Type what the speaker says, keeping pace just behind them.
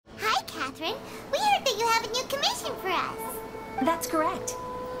matron. We heard that you have a new commission for us. That's correct.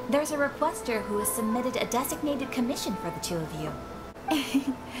 There's a requester who has submitted a designated commission for the two of you.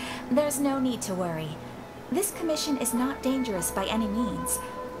 There's no need to worry. This commission is not dangerous by any means.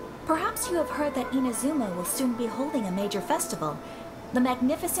 Perhaps you have heard that Inazuma will soon be holding a major festival, the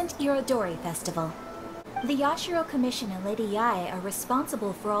magnificent Irodori Festival. The Yashiro Commission and Lady Yae are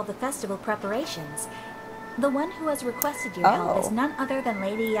responsible for all the festival preparations. The one who has requested your help is none other than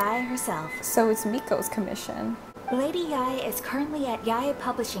Lady Yae herself. So it's Miko's commission. Lady Yae is currently at Yae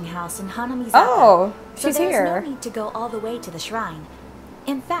Publishing House in Hanamizaka. Oh, she's so here. there's no need to go all the way to the shrine.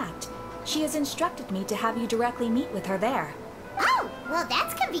 In fact, she has instructed me to have you directly meet with her there. Oh, well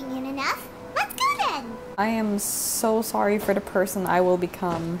that's convenient enough. Let's go then. I am so sorry for the person I will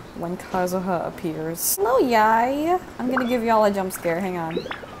become when Kazuha appears. Hello, Yae. I'm gonna give y'all a jump scare. Hang on.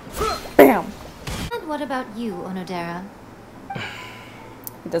 Bam! And what about you, Onodera?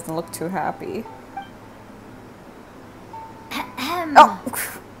 He doesn't look too happy. Ahem.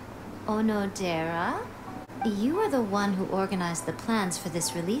 Oh! Onodera? You are the one who organized the plans for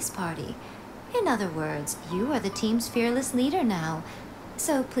this release party. In other words, you are the team's fearless leader now.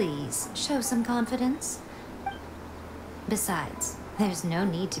 So please, show some confidence. Besides, there's no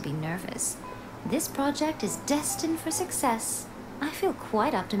need to be nervous. This project is destined for success. I feel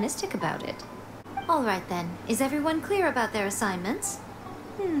quite optimistic about it. All right then, is everyone clear about their assignments?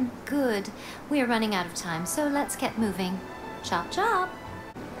 Good. We are running out of time, so let's get moving. Chop chop!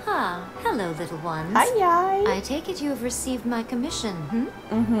 Ah, hello little ones. Hi, Yae. I take it you have received my commission,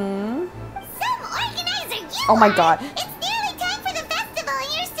 Some organizer you Oh my are. god. It's nearly time for the festival and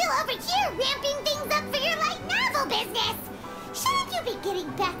you're still over here ramping things up for your light novel business. Shouldn't you be getting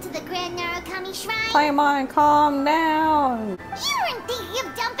back to the Grand Narukami Shrine? Paimon, calm down. You weren't thinking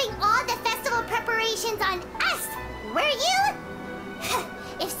of dumping all the festival preparations on us, were you?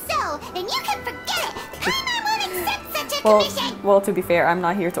 If so, then you can forget it. Paimon won't accept such a commission. Well, to be fair, I'm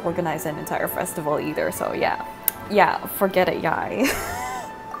not here to organize an entire festival either, so yeah. Yeah, forget it, Yae.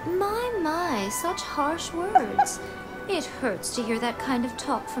 My, such harsh words. It hurts to hear that kind of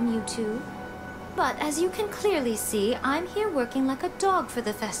talk from you two. But as you can clearly see, I'm here working like a dog for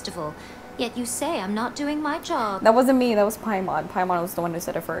the festival. Yet you say I'm not doing my job. That wasn't me, that was Paimon. Paimon was the one who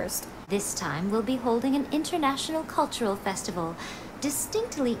said it first. This time we'll be holding an international cultural festival.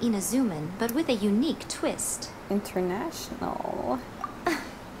 Distinctly Inazuman, but with a unique twist. International.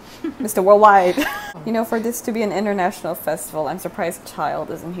 Mr. Worldwide. You know, for this to be an international festival, I'm surprised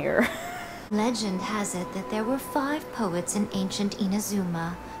Child isn't here. Legend has it that there were 5 poets in ancient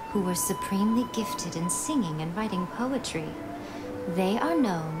Inazuma who were supremely gifted in singing and writing poetry. They are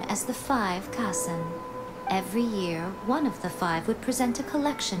known as the 5 Kasen. Every year, one of the 5 would present a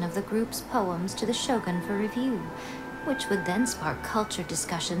collection of the group's poems to the shogun for review, which would then spark culture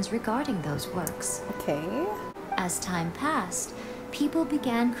discussions regarding those works. Okay. As time passed, people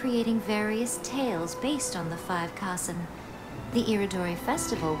began creating various tales based on the 5 Kasen. The Irodori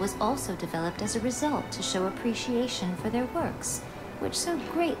Festival was also developed as a result to show appreciation for their works, which so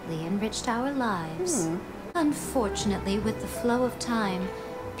greatly enriched our lives. Unfortunately, with the flow of time,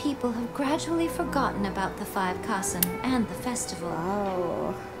 people have gradually forgotten about the 5 Kasen and the festival.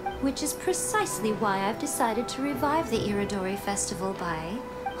 Oh. Which is precisely why I've decided to revive the Irodori Festival by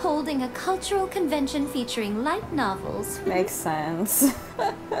holding a cultural convention featuring light novels. Makes sense.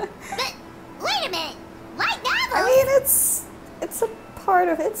 But wait a minute. Light novels? I mean, it's a part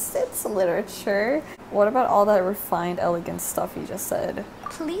of it's literature. What about all that refined, elegant stuff you just said?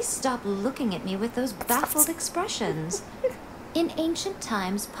 Please stop looking at me with those baffled expressions. In ancient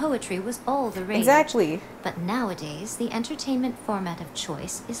times, poetry was all the rage. Exactly. But nowadays, the entertainment format of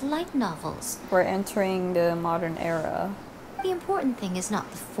choice is light novels. We're entering the modern era. The important thing is not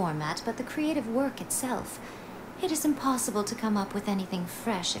the format, but the creative work itself. It is impossible to come up with anything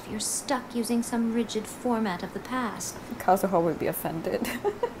fresh if you're stuck using some rigid format of the past. Kazuha would be offended.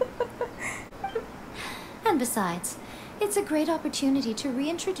 And besides, it's a great opportunity to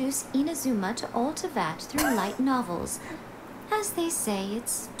reintroduce Inazuma to all Teyvat through light novels. As they say,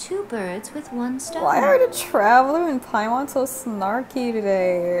 it's 2 birds with 1 stone. Why are the Traveler and Paimon so snarky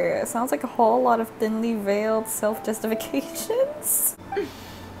today? It sounds like a whole lot of thinly veiled self-justifications.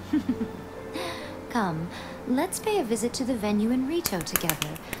 Come, let's pay a visit to the venue in Rito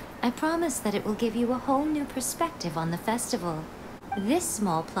together. I promise that it will give you a whole new perspective on the festival. This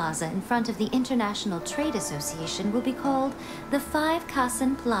small plaza in front of the International Trade Association will be called the 5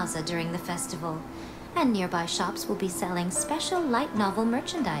 Kasen Plaza during the festival. And nearby shops will be selling special light novel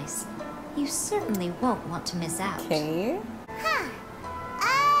merchandise. You certainly won't want to miss out. Okay.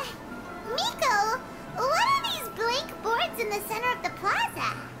 Miko, what are these blank boards in the center of the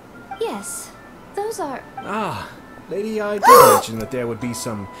plaza? Yes, those are... Ah, Lady, I did mention that there would be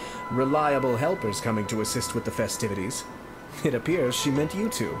some reliable helpers coming to assist with the festivities. It appears she meant you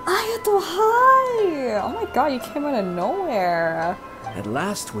two. Ayato, hi! Oh my god, you came out of nowhere. At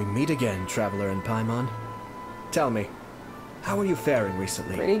last, we meet again, Traveler and Paimon. Tell me, how are you faring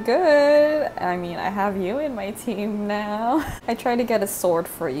recently? Pretty good. I mean, I have you in my team now. I tried to get a sword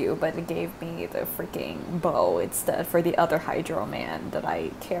for you, but it gave me the freaking bow instead for the other Hydro Man that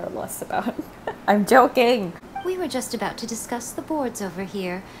I care less about. I'm joking! We were just about to discuss the boards over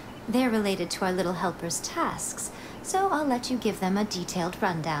here. They're related to our little helper's tasks, so I'll let you give them a detailed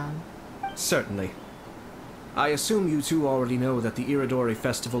rundown. Certainly. I assume you two already know that the Irodori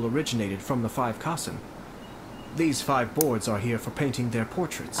festival originated from the 5 Kasen. These 5 boards are here for painting their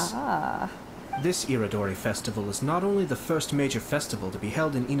portraits. Ah. This Irodori festival is not only the first major festival to be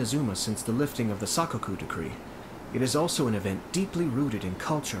held in Inazuma since the lifting of the Sakoku decree, it is also an event deeply rooted in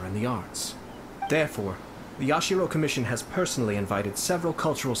culture and the arts. Therefore, the Yashiro Commission has personally invited several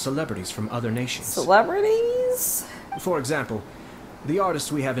cultural celebrities from other nations. Celebrities? For example, the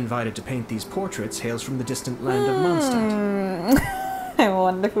artist we have invited to paint these portraits hails from the distant land of Mondstadt. I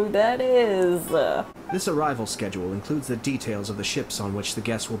wonder who that is. This arrival schedule includes the details of the ships on which the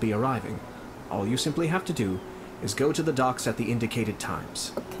guests will be arriving. All you simply have to do is go to the docks at the indicated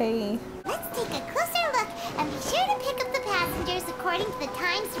times. Okay. Let's take a closer look and be sure to pick up the passengers according to the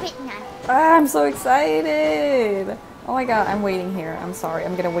times written on it. Ah, I'm so excited. Oh my god, I'm waiting here. I'm sorry.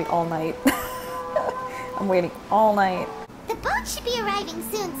 I'm gonna wait all night. I'm waiting all night. The boat should be arriving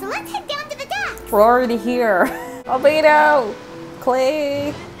soon, so let's head down to the docks. We're already here. Albedo!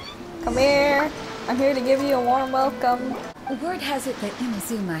 Clay! Come here. I'm here to give you a warm welcome. Word has it that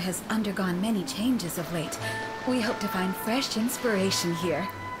Inazuma has undergone many changes of late. We hope to find fresh inspiration here.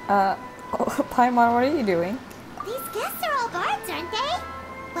 Paimon, what are you doing? These guests are all bards, aren't they?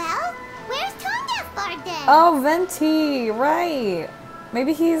 Well, where's Tonga's bard then? Oh, Venti, right.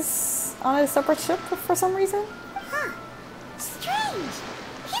 Maybe he's on a separate ship for some reason? Huh. Strange.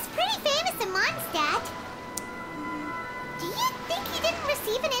 He's pretty famous in Mondstadt. Do you think he didn't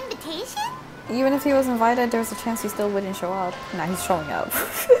receive an invitation? Even if he was invited, there's a chance he still wouldn't show up. Nah, he's showing up.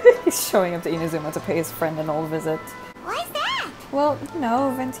 He's showing up to Inazuma to pay his friend an old visit. Why's that? Well, you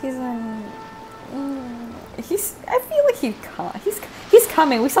know, Venti's in... I feel like he's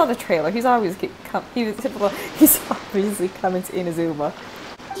coming. We saw the trailer. He's obviously obviously coming to Inazuma.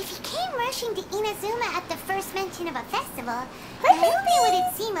 If he came rushing to Inazuma at the first mention of a festival, not only would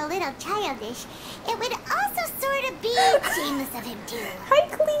it seem a little childish, it would also sort of be shameless of him too. Hi,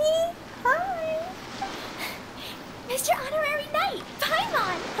 Clee. Hi. Mr. Honorary Knight,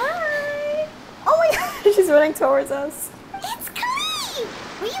 Paimon. Hi. Oh my god, she's running towards us. It's Clee!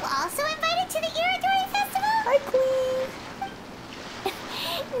 Were you also invited to the Irodori Festival? Hi, Clee.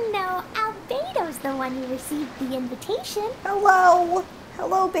 No, Albedo's the one who received the invitation. Hello.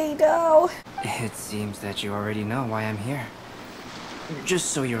 Hello, Beidou. It seems that you already know why I'm here.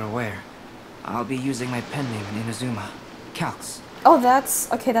 Just so you're aware, I'll be using my pen name in Inazuma, Calx. Oh, that's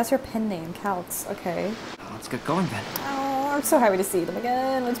your pen name, Calx. Okay. Let's get going then. Oh, I'm so happy to see them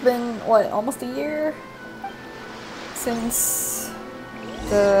again. It's been, what, almost a year? Since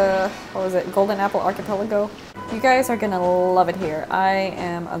the, what was it, Golden Apple Archipelago? You guys are gonna love it here. I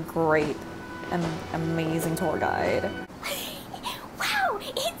am a great and amazing tour guide. Wow,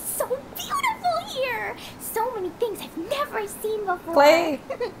 it's so beautiful here! So many things I've never seen before. Clay,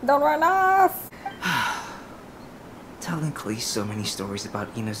 don't run off! Telling Clee so many stories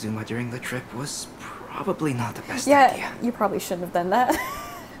about Inazuma during the trip was probably not the best Yeah, idea. you probably shouldn't have done that.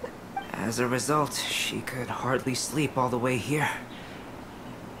 As a result, she could hardly sleep all the way here.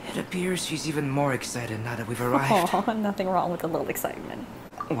 It appears she's even more excited now that we've arrived. Oh, nothing wrong with a little excitement.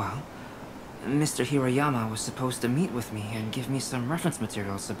 Well, Mr. Hiroyama was supposed to meet with me and give me some reference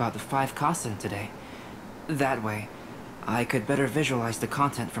materials about the 5 Kasen today. That way, I could better visualize the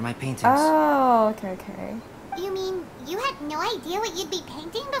content for my paintings. Oh, okay. You mean you had no idea what you'd be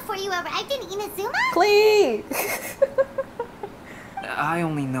painting before you arrived in Inazuma? Clee! I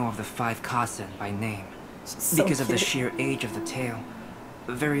only know of the 5 Kasen by name. So Because of the cute. sheer age of the tale,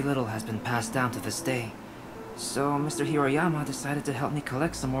 very little has been passed down to this day. So Mr. Hiroyama decided to help me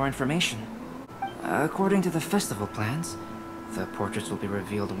collect some more information. According to the festival plans, the portraits will be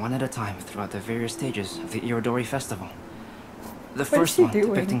revealed one at a time throughout the various stages of the Irodori festival. The What is first she one,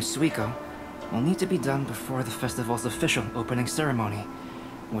 doing? depicting Suiko, will need to be done before the festival's official opening ceremony,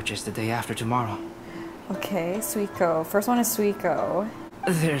 which is the day after tomorrow. Okay, Suiko. First one is Suiko.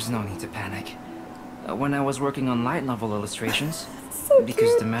 There's no need to panic. When I was working on light novel illustrations, So because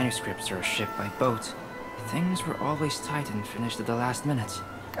cute. the manuscripts are shipped by boat, things were always tight and finished at the last minute.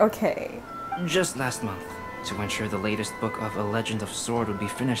 Okay. Just last month, to ensure the latest book of A Legend of Sword would be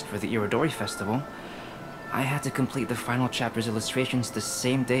finished for the Irodori Festival, I had to complete the final chapter's illustrations the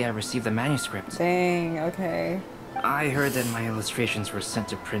same day I received the manuscript. Dang, okay. I heard that my illustrations were sent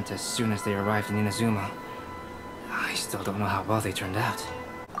to print as soon as they arrived in Inazuma. I still don't know how well they turned out.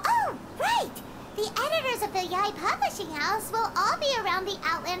 Oh, right! The editors of the Yai Publishing House will all be around the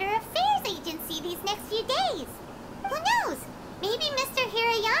Outlander Affairs Agency these next few days. Who knows? Maybe Mr.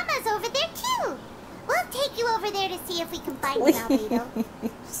 Hirayama's over there too. We'll take you over there to see if we can find him, Albedo.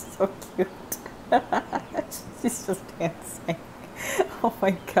 So cute. She's just dancing. Oh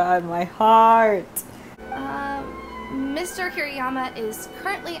my god, my heart. Mr. Hirayama is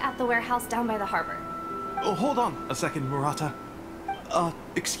currently at the warehouse down by the harbor. Oh, hold on a second, Murata.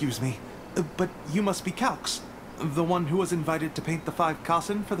 Excuse me, but you must be Calx, the one who was invited to paint the 5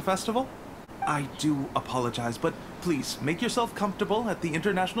 kasen for the festival? I do apologize, but please make yourself comfortable at the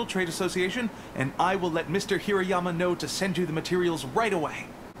International Trade Association, and I will let Mr. Hirayama know to send you the materials right away.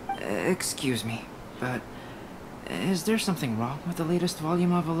 Excuse me, but is there something wrong with the latest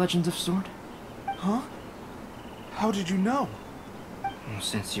volume of A Legend of Sword? Huh? How did you know?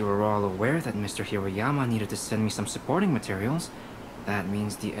 Since you were all aware that Mr. Hirayama needed to send me some supporting materials, that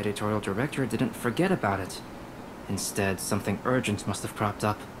means the editorial director didn't forget about it. Instead, something urgent must have cropped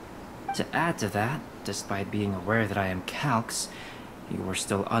up. To add to that, despite being aware that I am Calx, you were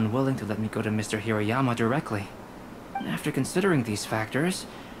still unwilling to let me go to Mr. Hirayama directly. After considering these factors,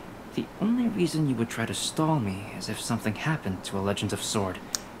 the only reason you would try to stall me is if something happened to A Legend of Sword,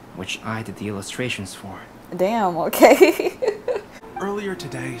 which I did the illustrations for. Damn, okay. Earlier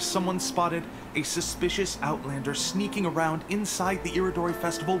today, someone spotted a suspicious outlander sneaking around inside the Irodori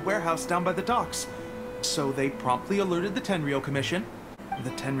Festival warehouse down by the docks. So they promptly alerted the Tenryou Commission.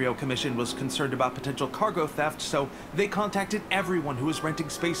 The Tenryou Commission was concerned about potential cargo theft, so they contacted everyone who was renting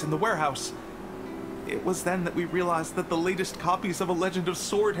space in the warehouse. It was then that we realized that the latest copies of A Legend of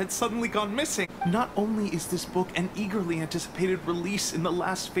Sword had suddenly gone missing. Not only is this book an eagerly anticipated release in the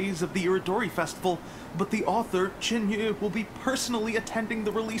last phase of the Irodori Festival, but the author, Chin-Yu, will be personally attending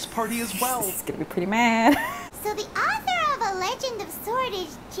the release party as well. It's gonna be pretty mad. So the author of A Legend of Sword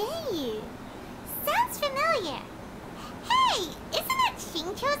is Jin-Yu. Sounds familiar. Hey, isn't that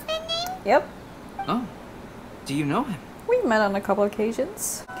Xingqiu's pen name? Yep. Oh, do you know him? We met on a couple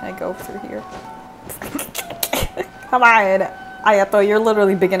occasions. Can I go through here? Come on! Ayato, you're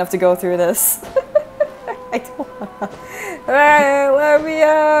literally big enough to go through this. I don't wanna. Alright, let me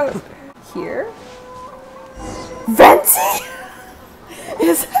out! Here? Venti?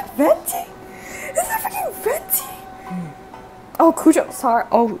 Is that Venti? Is that freaking Venti? Oh, Kujo, sorry.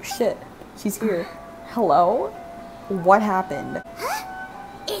 Oh, shit. She's here. Hello? What happened? Huh?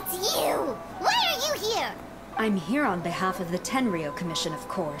 It's you! Why are you here? I'm here on behalf of the Tenryou Commission, of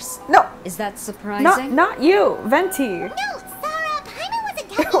course. No! Is that surprising? Not you! Venti! No, Sarah, Paimon wasn't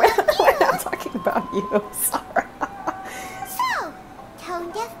talking about you! We're not talking about you, Sarah. So,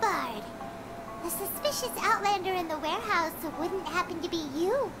 Tone Deaf Bard. The suspicious outlander in the warehouse wouldn't happen to be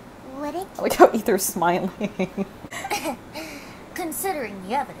you, would it? I like how Ether's smiling. Considering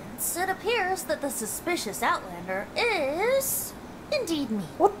the evidence, it appears that the suspicious outlander is indeed me.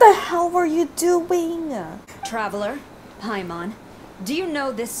 What the hell were you doing? Traveler, Paimon, do you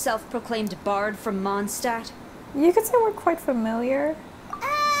know this self-proclaimed bard from Mondstadt? You could say we're quite familiar.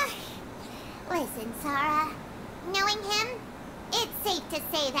 Listen, Sarah. Knowing him, it's safe to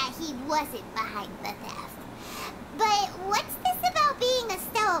say that he wasn't behind the theft. But what's this about being a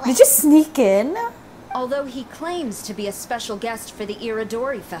stowaway? Did you sneak in? Although he claims to be a special guest for the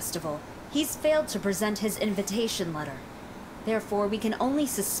Irodori Festival, he's failed to present his invitation letter. Therefore, we can only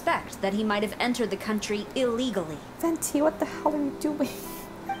suspect that he might have entered the country illegally. Venti, what the hell are you doing?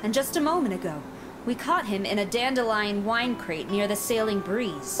 And just a moment ago, we caught him in a dandelion wine crate near the Sailing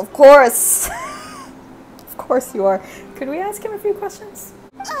Breeze. Of course! Of course you are. Could we ask him a few questions?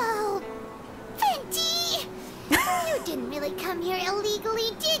 Oh, Venti! You didn't really come here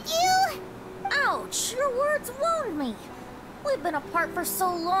illegally, did you? Ouch, your words wound me. We've been apart for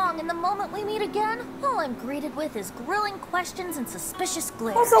so long, and the moment we meet again, all I'm greeted with is grilling questions and suspicious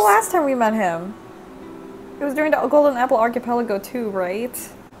glares. When was the last time we met him? It was during the Golden Apple Archipelago too, right?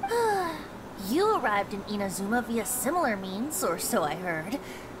 You arrived in Inazuma via similar means, or so I heard.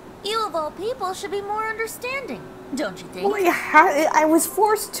 You of all people should be more understanding, don't you think? Well, I was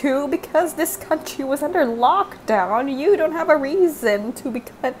forced to because this country was under lockdown. You don't have a reason to be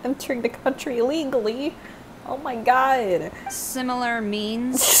entering the country illegally. Oh my god. Similar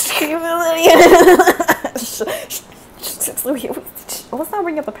means? Let's not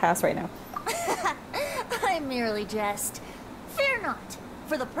bring up the past right now. I merely jest. Fear not.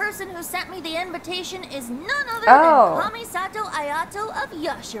 for the person who sent me the invitation is none other Oh. than Kamisato Ayato of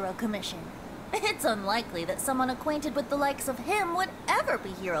Yashiro Commission. It's unlikely that someone acquainted with the likes of him would ever be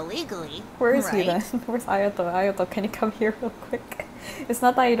here illegally. Where is he right? then? Where's Ayato? Ayato, can you come here real quick? It's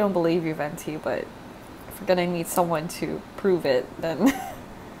not that I don't believe you, Venti, but if we're gonna need someone to prove it, then...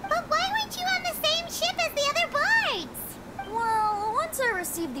 But why weren't you on the same ship as the other bards? Well, once I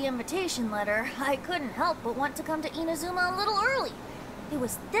received the invitation letter, I couldn't help but want to come to Inazuma a little early. It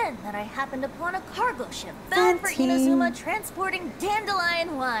was then that I happened upon a cargo ship bound for Venti. Inazuma transporting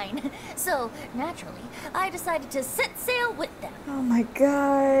dandelion wine. So, naturally, I decided to set sail with them. Oh my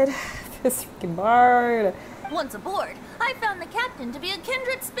god. This freaking bard. Once aboard, I found the captain to be a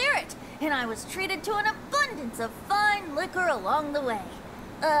kindred spirit, and I was treated to an abundance of fine liquor along the way.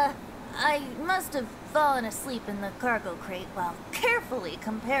 I must have fallen asleep in the cargo crate while carefully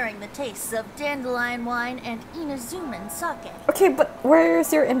comparing the tastes of dandelion wine and Inazuman sake. Okay, but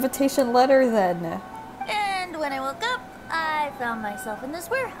where's your invitation letter then? And when I woke up, I found myself in this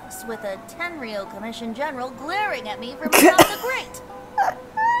warehouse with a Tenryou Commission General glaring at me from atop the grate.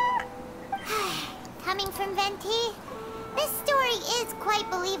 Coming from Venti, this story is quite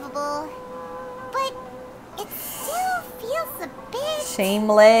believable. But it still feels a bit...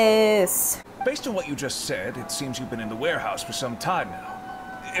 Shameless. Based on what you just said, it seems you've been in the warehouse for some time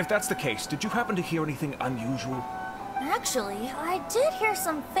now. If that's the case, did you happen to hear anything unusual? Actually, I did hear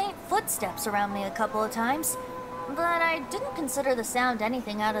some faint footsteps around me a couple of times, but I didn't consider the sound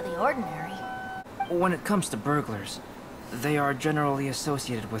anything out of the ordinary. When it comes to burglars, they are generally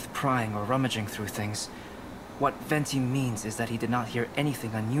associated with prying or rummaging through things. What Venti means is that he did not hear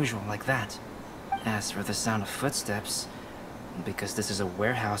anything unusual like that. As for the sound of footsteps, because this is a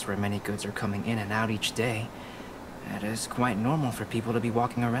warehouse where many goods are coming in and out each day, it is quite normal for people to be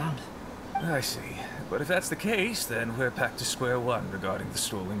walking around. I see. But if that's the case, then we're back to square one regarding the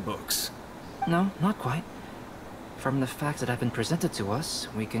stolen books. No, not quite. From the facts that have been presented to us,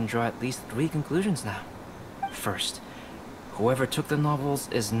 we can draw at least 3 conclusions now. First, whoever took the novels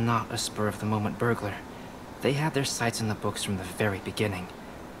is not a spur-of-the-moment burglar. They had their sights on the books from the very beginning.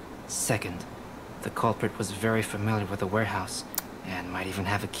 Second, the culprit was very familiar with the warehouse, and might even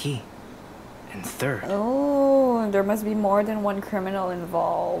have a key. And third... Oh, there must be more than one criminal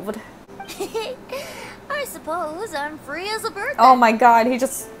involved. I suppose I'm free as a bird. Oh my god, he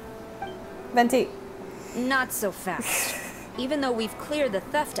just... Venti. Not so fast. Even though we've cleared the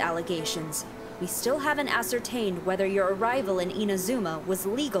theft allegations, we still haven't ascertained whether your arrival in Inazuma was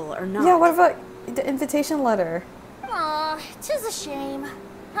legal or not. Yeah, what about the invitation letter? Aw, 'tis a shame.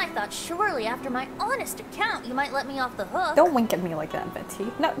 I thought surely after my honest account you might let me off the hook. Don't wink at me like that,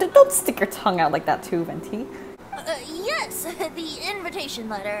 Venti. No, don't stick your tongue out like that too, Venti. Yes, the invitation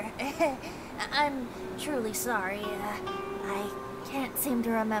letter. I'm truly sorry. I can't seem to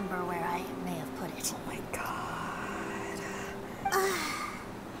remember where I may have put it. Oh my god.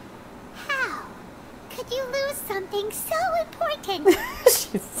 How could you lose something so important?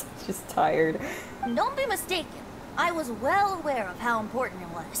 she's tired. Don't be mistaken. I was well aware of how important it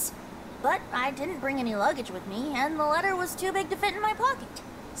was. But I didn't bring any luggage with me, and the letter was too big to fit in my pocket.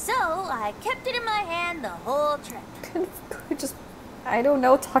 So I kept it in my hand the whole trip. Could just, I don't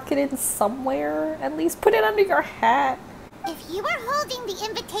know, tuck it in somewhere. At least put it under your hat. If you were holding the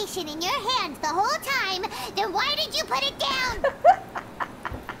invitation in your hand the whole time, then why did you put it down?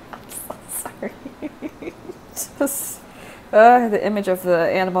 I'm so sorry. Just, the image of the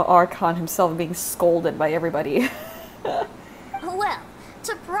anemo archon himself being scolded by everybody. Well,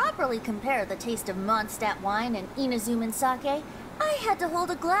 to properly compare the taste of Mondstadt wine and Inazuman sake, I had to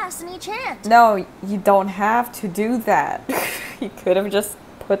hold a glass in each hand. No, you don't have to do that. You could have just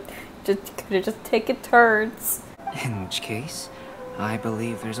taken turns. In which case, I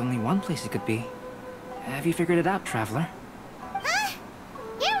believe there's only one place it could be. Have you figured it out, Traveler? Huh?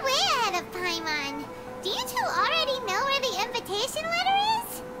 You're way ahead of Paimon. Do you two already know where the invitation letter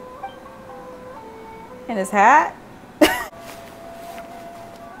is? In his hat?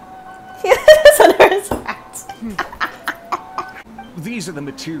 It's under his hat. These are the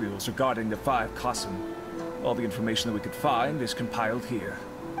materials regarding the 5 Kassen. All the information that we could find is compiled here.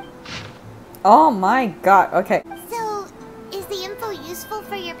 Oh my god, okay. So, is the info useful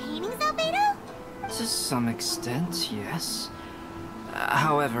for your paintings, Albedo? To some extent, yes.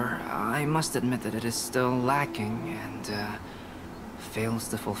 However, I must admit that it is still lacking and fails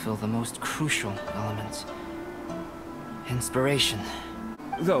to fulfill the most crucial element. Inspiration.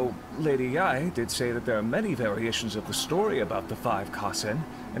 Though, Lady Yai did say that there are many variations of the story about the 5 Kassen,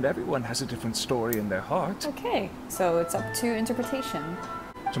 and everyone has a different story in their heart. Okay, so it's up to interpretation.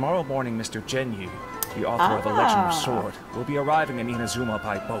 Tomorrow morning, Mr. Genyi, the author of The Legend of Sword, will be arriving in Inazuma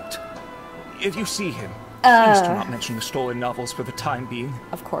by boat. If you see him, please do not mention the stolen novels for the time being.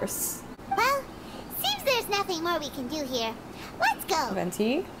 Of course. Well, seems there's nothing more we can do here. Let's go.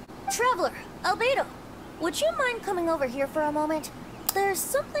 Venti? Traveler, Albedo, would you mind coming over here for a moment? There's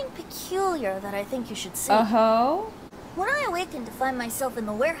something peculiar that I think you should see. When I awakened to find myself in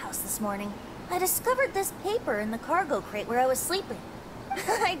the warehouse this morning, I discovered this paper in the cargo crate where I was sleeping.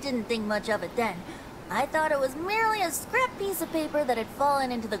 I didn't think much of it then. I thought it was merely a scrap piece of paper that had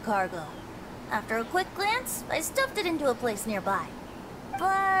fallen into the cargo. After a quick glance, I stuffed it into a place nearby.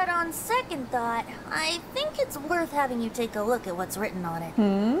 But on second thought, I think it's worth having you take a look at what's written on it.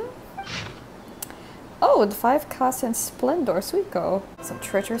 Oh, the 5 Kasen Splendor, Suiko. Some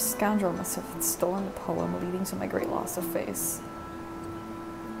treacherous scoundrel must have stolen the poem, leading to my great loss of face.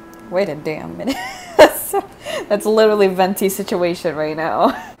 Wait a damn minute. That's literally Venti's situation right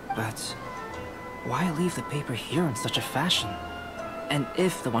now. But why leave the paper here in such a fashion? And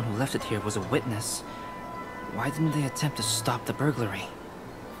if the one who left it here was a witness, why didn't they attempt to stop the burglary?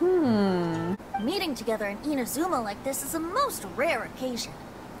 Meeting together in Inazuma like this is a most rare occasion.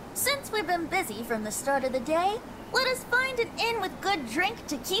 Since we've been busy from the start of the day, let us find an inn with good drink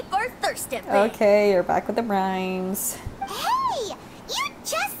to keep our thirst at bay. Okay, you're back with the rhymes. Hey! You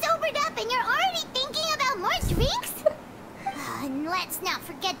just sobered up and you're already thinking about more drinks? And let's not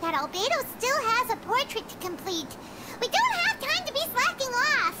forget that Albedo still has a portrait to complete. We don't have time to be slacking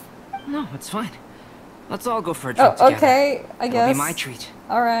off. No, it's fine. Let's all go for a drink together. Okay, I guess. It'll be my treat.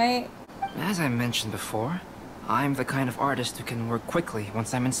 Alright. As I mentioned before, I'm the kind of artist who can work quickly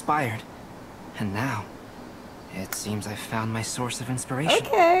once I'm inspired. And now, it seems I've found my source of inspiration.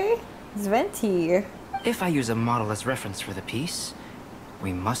 Okay. It's Venti. If I use a model as reference for the piece,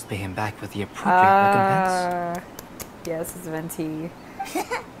 we must pay him back with the appropriate recompense. Yes, it's Venti.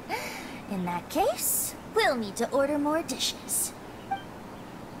 In that case, we'll need to order more dishes.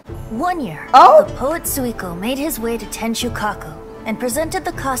 One year, the poet Suiko made his way to Tenshukaku and presented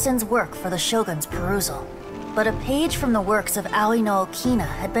the Kasen's work for the shogun's perusal. But a page from the works of Aoi no Okina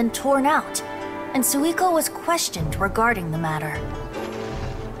had been torn out, and Suiko was questioned regarding the matter.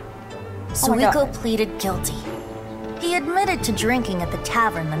 Suiko pleaded guilty. He admitted to drinking at the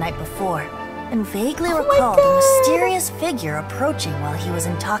tavern the night before, and vaguely recalled a mysterious figure approaching while he was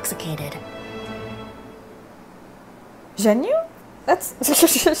intoxicated. Zhenyu? That's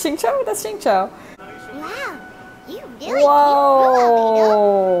Xingqiu? That's Xingqiu. Wow, you really came through,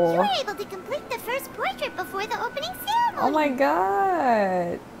 Albedo. You were able to complete the first portrait before the opening ceremony. Oh my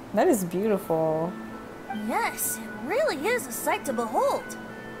god. That is beautiful. Yes, it really is a sight to behold.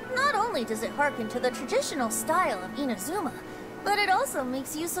 Not only does it harken to the traditional style of Inazuma, but it also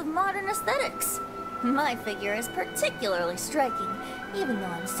makes use of modern aesthetics. My figure is particularly striking. Even though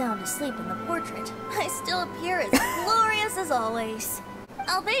I'm sound asleep in the portrait, I still appear as glorious as always.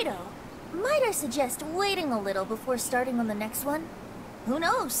 Albedo, might I suggest waiting a little before starting on the next one? Who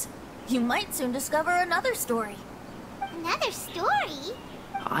knows? You might soon discover another story. Another story?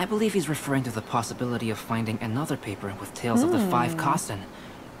 I believe he's referring to the possibility of finding another paper with tales of the 5 Kasen.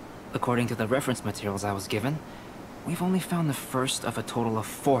 According to the reference materials I was given, we've only found the first of a total of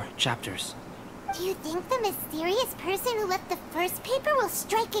 4 chapters. Do you think the mysterious person who left the first paper will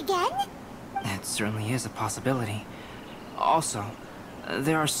strike again? It certainly is a possibility. Also,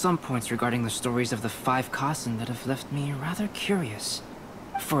 there are some points regarding the stories of the 5 Kasen that have left me rather curious.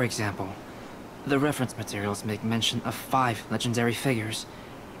 For example, the reference materials make mention of 5 legendary figures,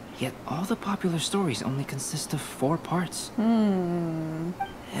 yet all the popular stories only consist of 4 parts.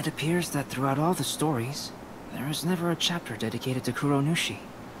 It appears that throughout all the stories, there is never a chapter dedicated to Kuronushi.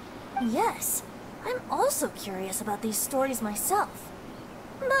 Yes, I'm also curious about these stories myself.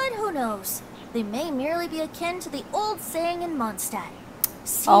 But who knows? They may merely be akin to the old saying in Mondstadt.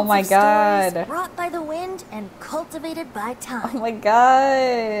 Seeds Oh my of god. stories brought by the wind and cultivated by time. Oh my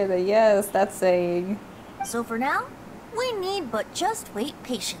god. Yes, that's saying. So for now, we need but just wait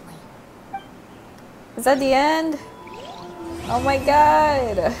patiently. Is that the end? Oh my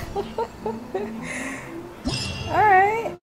god. Alright.